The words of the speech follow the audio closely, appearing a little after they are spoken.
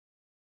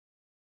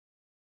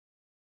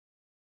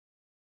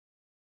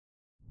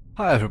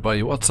Hi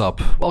everybody, what's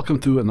up? Welcome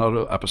to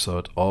another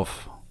episode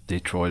of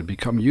Detroit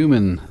Become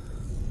Human.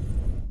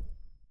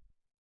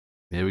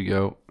 Here we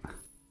go.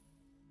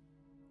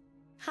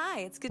 Hi,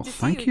 it's good to see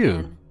Thank you you.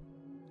 again.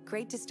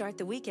 Great to start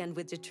the weekend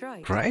with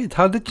Detroit. Great,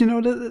 how did you know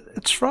that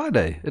it's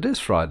Friday? It is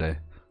Friday.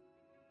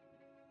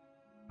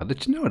 How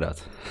did you know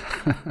that?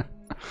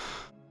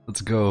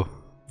 Let's go.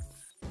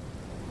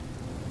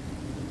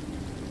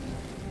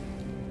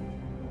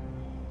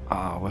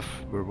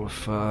 We're with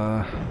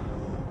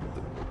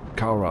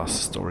Kara's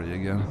story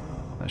again.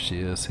 There she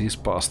is. He's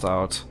passed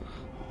out.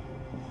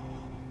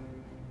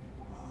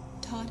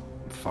 Todd.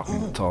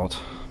 Fucking Todd.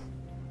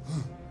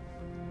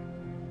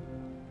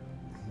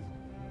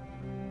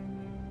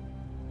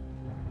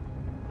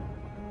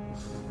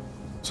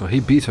 So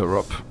he beat her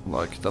up.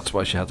 Like, that's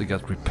why she had to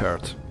get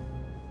repaired.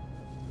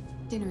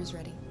 Dinner is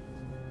ready.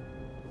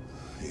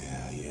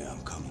 Yeah,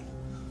 I'm coming.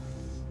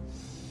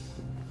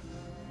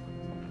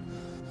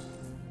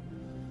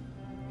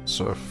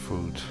 Serve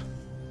food.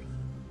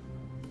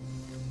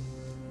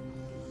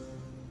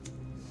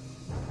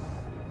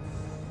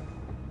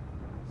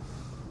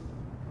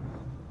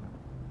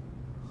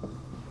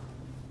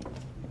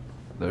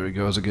 There he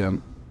goes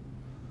again.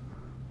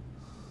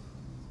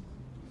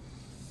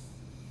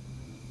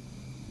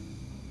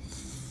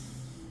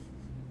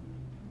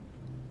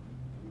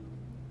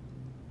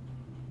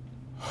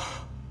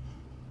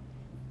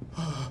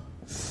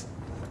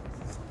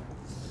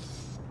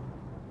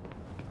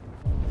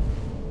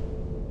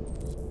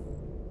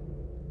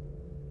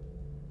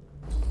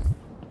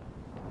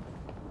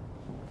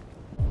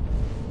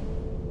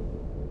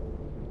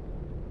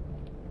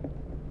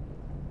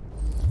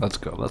 Let's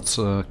go. Let's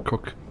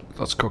cook.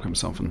 Let's cook him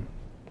something.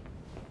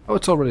 Oh,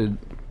 it's already.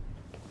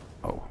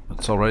 Oh,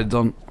 it's already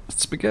done.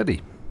 It's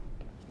spaghetti.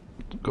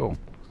 Go.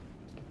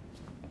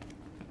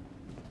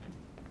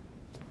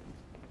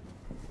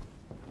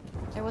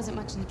 There wasn't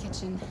much in the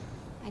kitchen.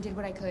 I did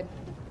what I could.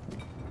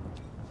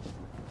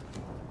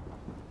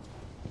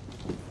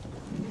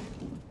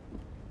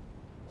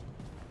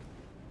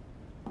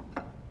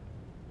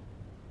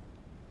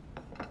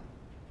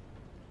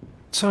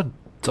 It's so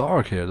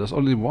dark here. There's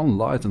only one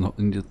light in the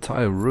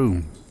entire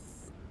room.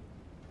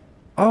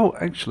 Oh,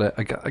 actually,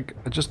 I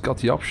just got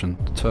the option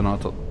to turn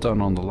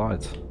on the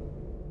light.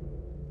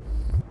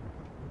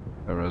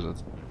 Where is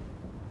it?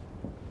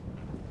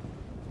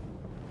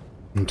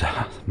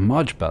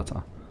 Much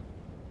better.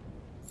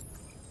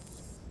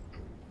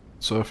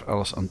 Serve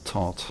Alice and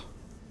Todd.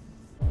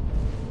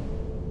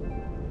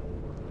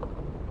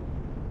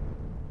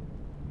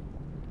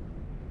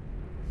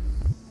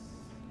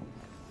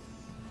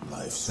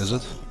 Life's Is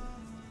it?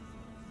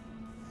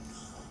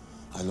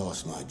 I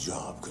lost my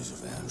job because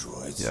of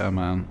androids. Yeah,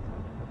 man.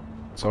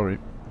 Sorry.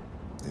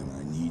 And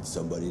I need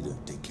somebody to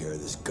take care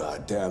of this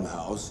goddamn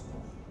house.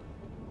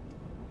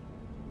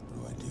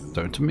 What do?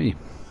 Turn to me.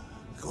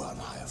 Go out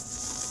and hire a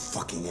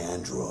fucking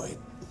android.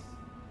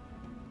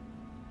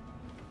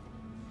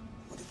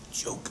 What a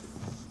joke.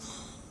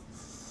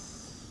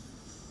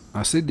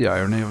 I see the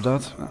irony of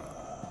that.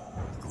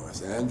 Of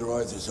course,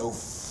 androids are so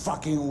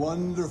fucking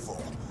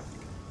wonderful.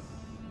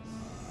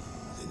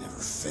 They never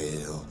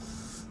fail.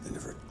 They're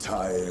never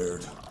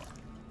tired.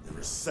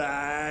 Never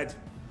sad.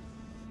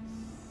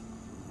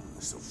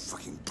 They're so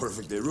fucking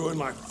perfect. They ruined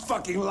my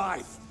fucking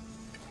life.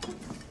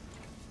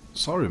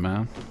 Sorry,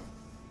 man.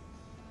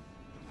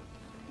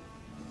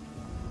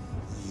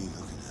 What are you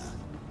looking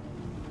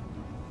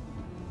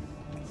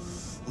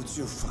at? What's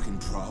your fucking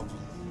problem?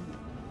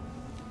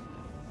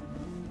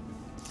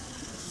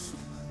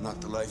 Not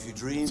the life you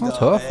dreamed It's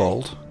not of, her eh?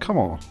 fault. Come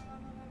on.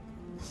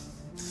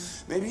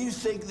 Maybe you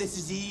think this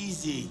is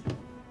easy.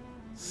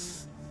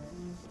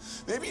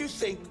 Maybe you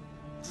think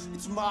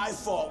it's my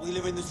fault we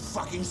live in this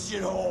fucking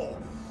shithole.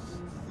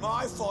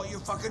 My fault your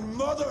fucking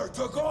mother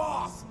took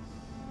off.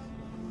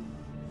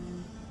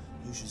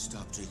 You should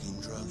stop taking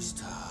drugs,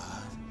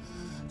 Todd.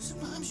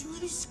 Sometimes you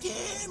really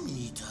scare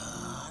me,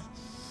 Todd.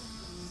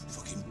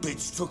 Fucking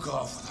bitch took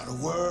off without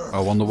a word. I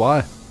wonder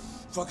why.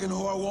 Fucking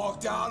whore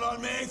walked out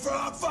on me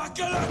from a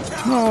fucking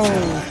account. No.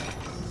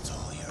 It's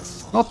all your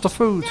fault. Not the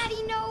food.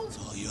 Daddy, no! It's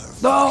all your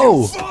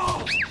No! fucking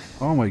fault.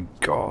 Oh my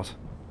god.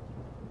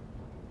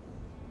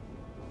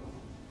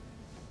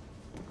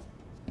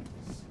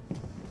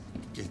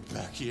 Get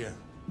back here.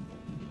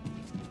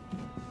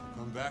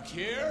 Come back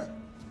here.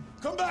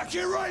 Come back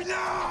here right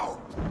now!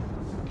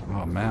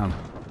 Oh man.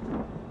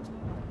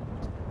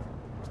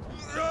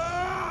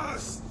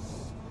 Yes!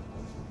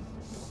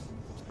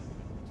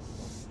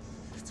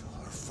 It's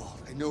all her fault.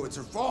 I know it's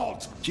her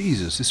fault.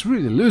 Jesus, he's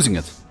really losing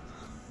it.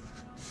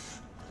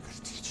 I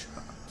gotta teach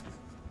her.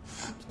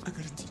 I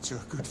gotta teach her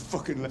a good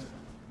fucking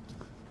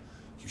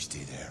You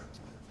stay there.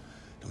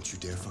 Don't you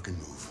dare fucking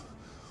move,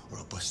 or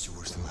I'll bust you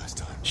worse than last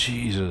time.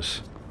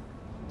 Jesus.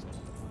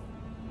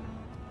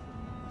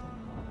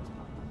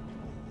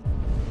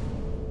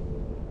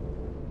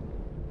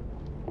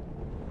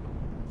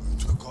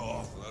 Took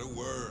off without a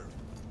word.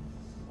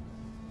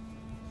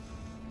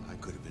 I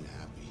could have been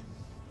happy.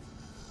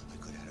 I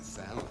could have had a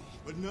family.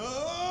 But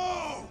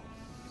no!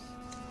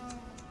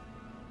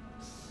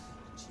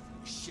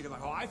 shit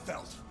about how I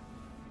felt.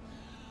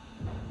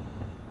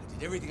 I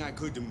did everything I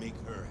could to make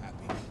her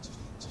happy. It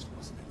just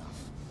wasn't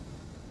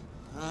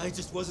enough. I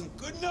just wasn't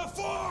good enough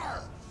for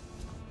her!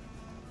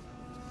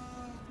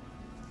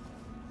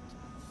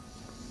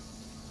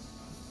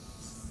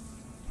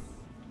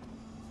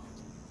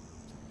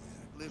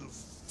 That little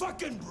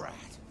fucking brat!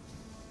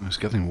 It's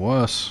getting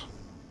worse.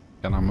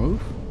 Can I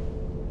move?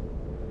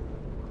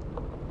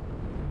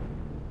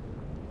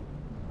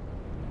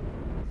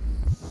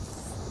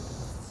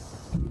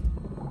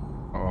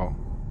 Oh.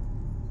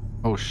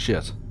 Oh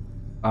shit.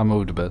 I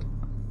moved a bit.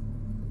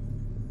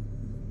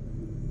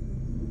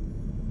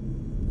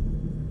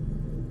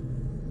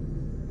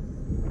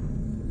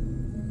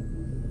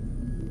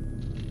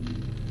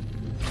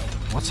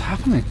 What's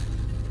happening?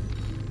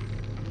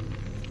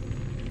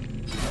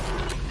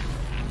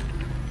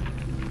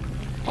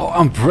 Oh,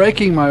 I'm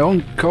breaking my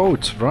own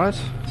code, right?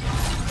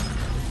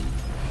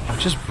 I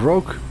just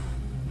broke.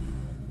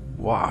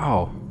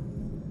 Wow.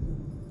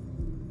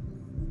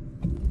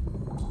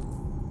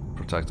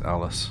 Protect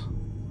Alice.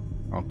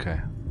 Okay.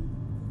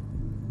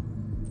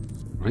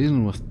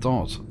 Reason with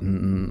thought. It's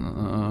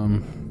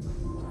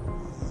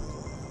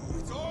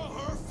all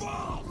her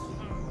fault!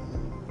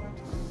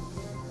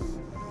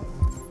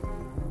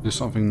 Do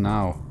something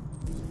now.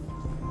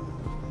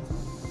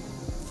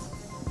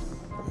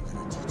 I'm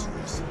gonna teach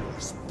her some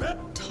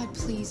respect. Todd,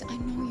 please. I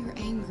know you're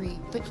angry,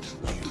 but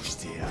You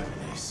stay out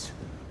of this,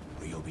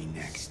 or you'll be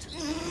next.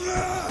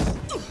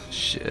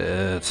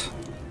 Shit.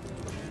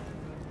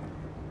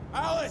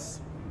 Alice!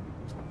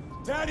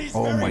 Daddy's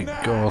Oh very my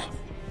mad. god.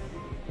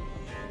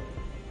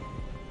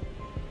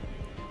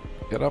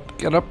 Get up,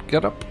 get up,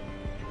 get up.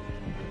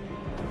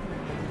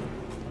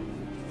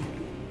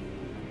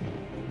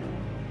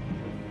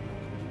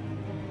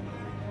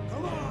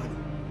 Come on,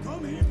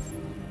 come here.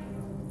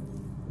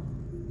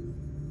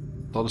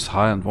 That is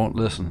high and won't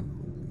listen.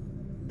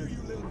 You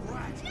little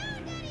brat. No,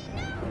 Daddy,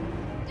 no!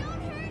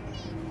 Don't hurt me!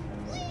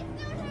 Please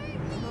don't hurt me!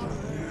 Come out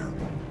of there.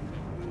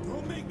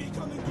 Don't make me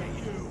come and get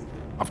you.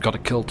 I've got to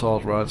kill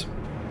Todd, right? It's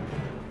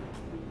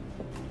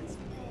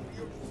all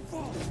your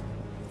fault.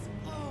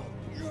 It's all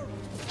your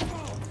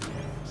fault.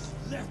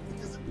 Left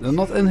because of They're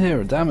not in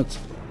here, damn it.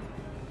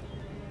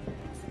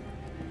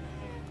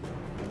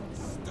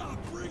 stop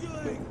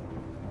wriggling.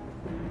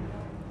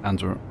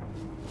 Enter.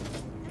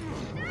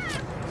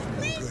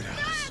 Please Good,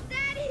 Alice. stop,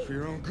 Daddy! For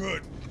your own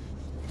good.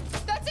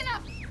 that's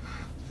enough.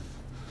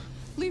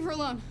 Leave her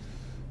alone.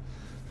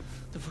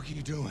 What the fuck are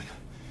you doing?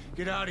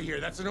 Get out of here.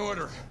 That's an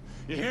order.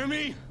 You hear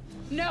me?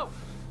 No.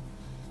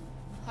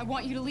 I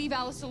want you to leave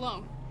Alice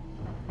alone.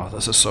 Oh,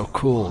 this is so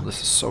cool.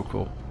 This is so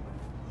cool.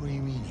 What do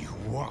you mean you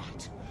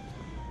want?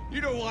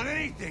 You don't want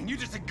anything. You're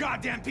just a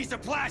goddamn piece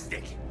of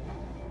plastic.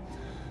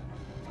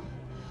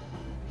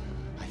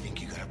 I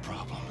think you got a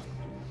problem.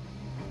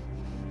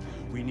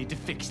 We need to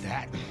fix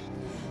that.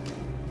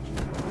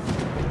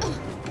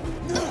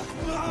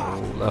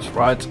 Oh, left,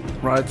 right,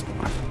 right.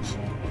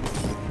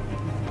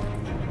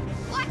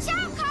 Watch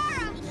out,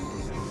 Kara!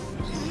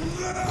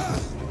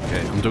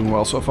 Okay, I'm doing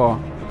well so far.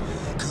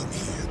 Come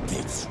here,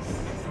 bitch.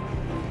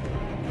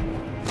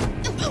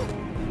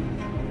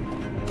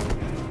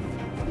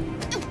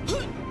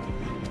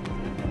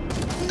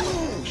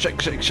 Shake,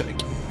 shake, shake.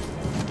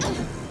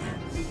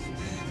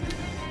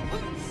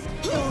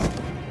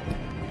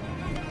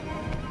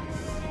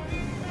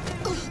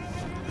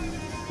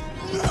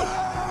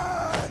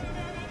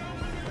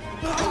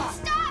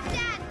 Stop,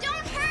 Dad!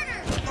 Don't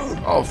hurt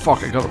her! Oh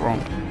fuck, I got it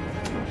wrong.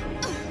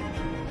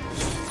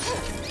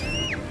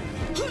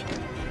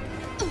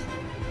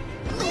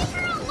 Leave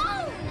her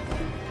alone!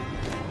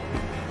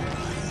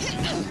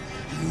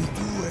 You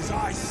do as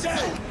I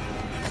say.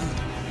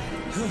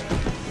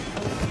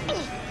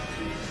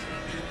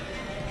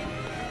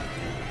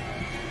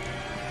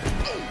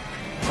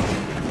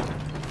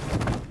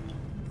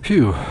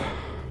 Phew.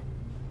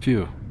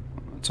 Phew.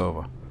 It's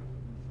over.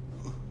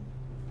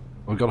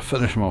 We gotta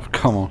finish him off,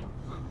 come on.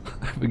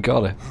 We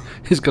got it.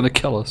 He's gonna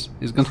kill us.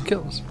 He's gonna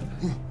kill us.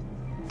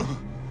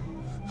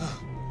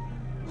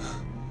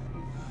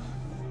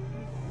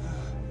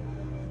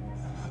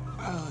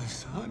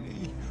 Alice,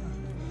 honey.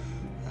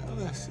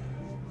 Alice.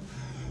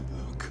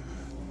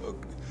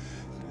 Look.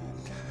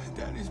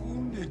 Daddy's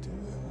wounded.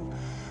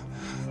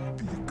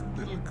 Be a good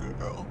little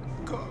girl.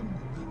 Come.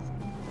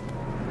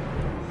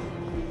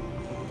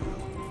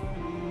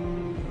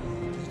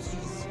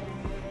 Bitches.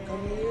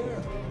 Come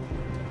here.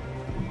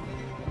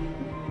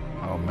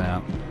 Oh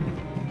man.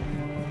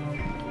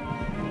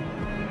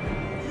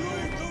 You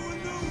ain't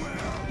going nowhere.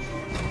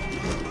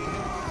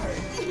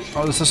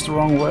 Oh, this is the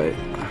wrong way.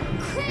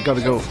 I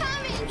gotta go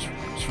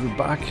through the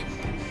back.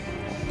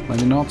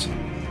 Maybe not.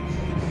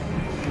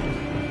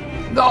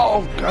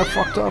 No! I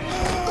fucked up.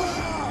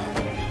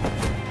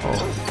 Oh,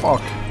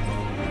 fuck.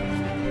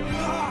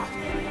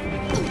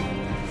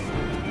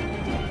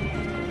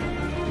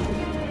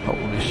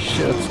 Holy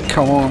shit.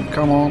 Come on,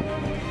 come on.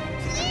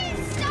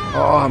 Please stop!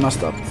 Oh, I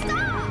messed up. Stop!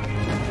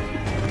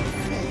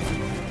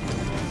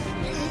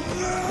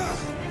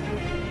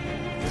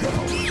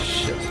 Holy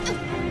shit.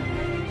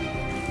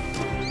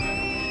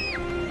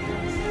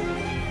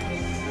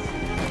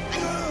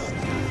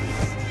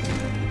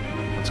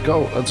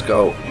 go, let's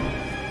go.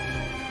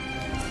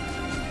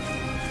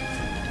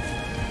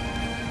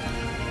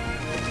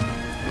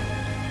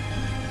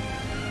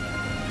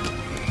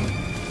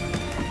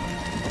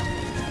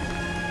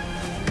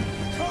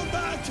 Come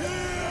back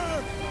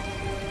here!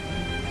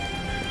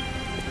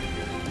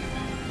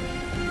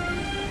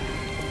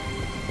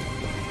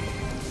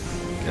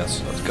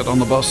 Yes, let's get on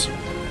the bus.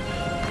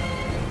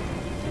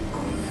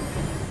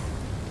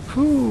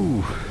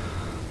 Whew.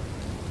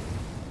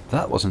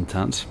 That was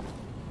intense.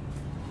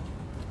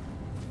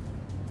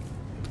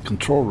 The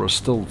controller is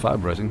still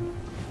vibrating,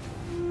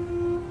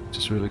 which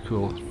is really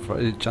cool,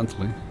 very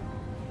gently.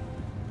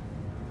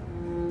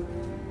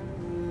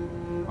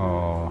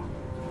 Oh.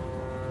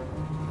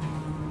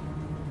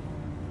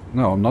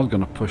 No, I'm not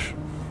gonna push.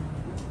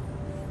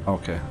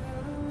 Okay.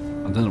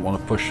 I didn't want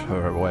to push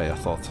her away, I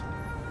thought.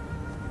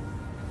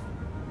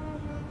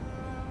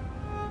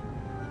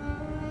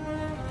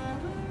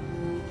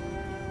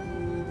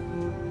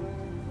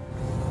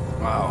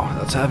 Wow,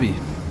 that's heavy.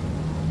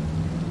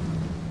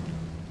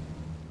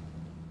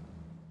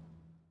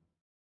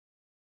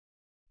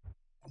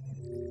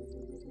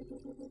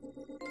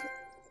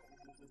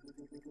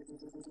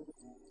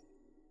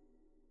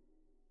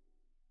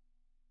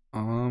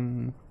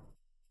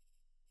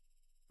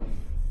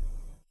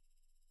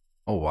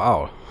 Oh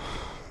wow.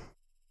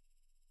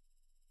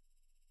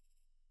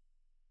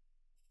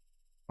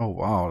 Oh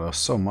wow, there's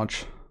so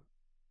much.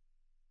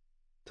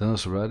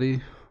 Dinner's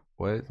ready.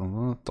 Wait,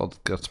 thought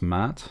it gets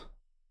mad.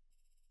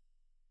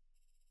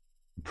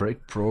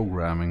 Break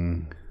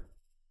programming.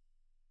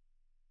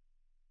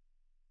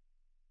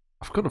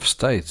 I could have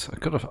stayed. I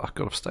could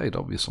have stayed,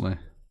 obviously.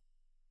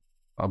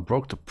 I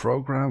broke the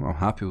program, I'm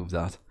happy with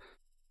that.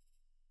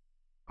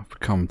 I've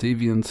become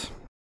deviant.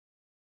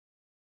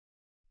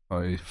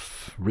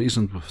 I've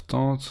reasoned with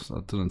thought,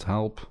 that didn't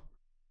help.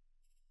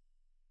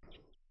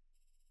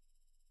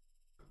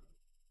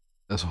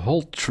 There's a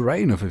whole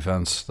train of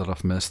events that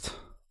I've missed.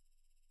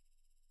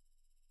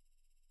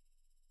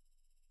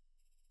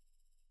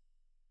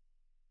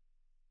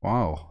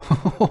 Wow.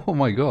 Oh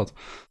my god.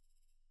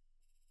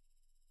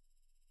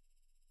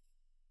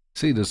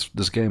 See this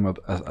game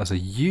as a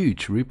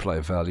huge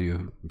replay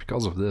value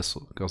because of this,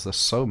 because there's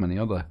so many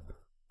other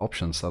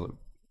options that,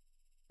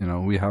 you know,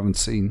 we haven't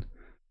seen.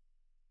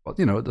 But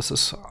you know, this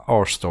is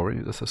our story,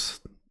 this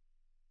is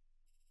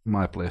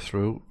my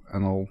playthrough,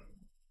 and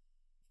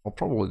I'll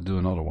probably do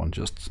another one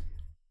just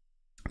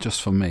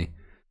for me.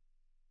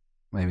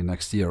 Maybe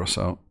next year or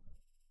so.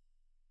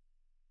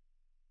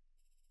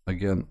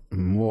 Again,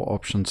 more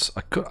options.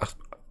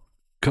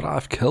 Could I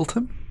have killed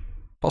him?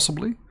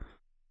 Possibly?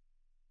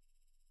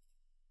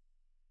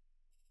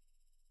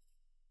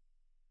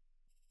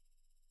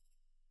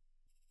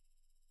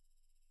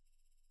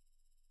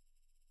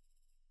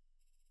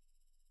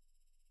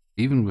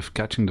 Even with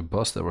catching the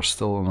bus, there was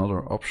still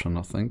another option,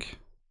 I think.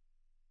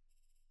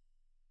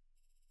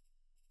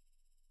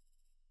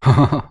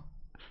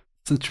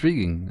 It's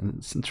intriguing.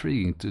 It's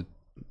intriguing to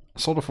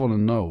sort of want to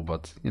know,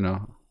 but you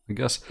know, I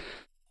guess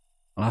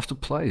I'll have to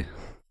play.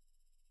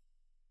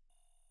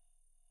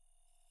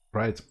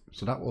 Right,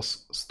 so that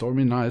was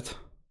Stormy Night.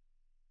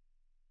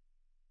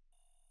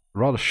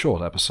 Rather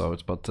short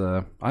episode, but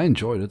I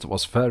enjoyed it. It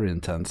was very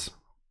intense.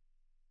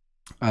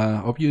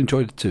 Hope you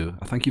enjoyed it too.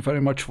 Thank you very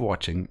much for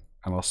watching,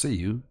 and I'll see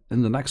you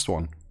in the next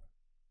one.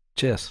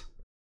 Cheers.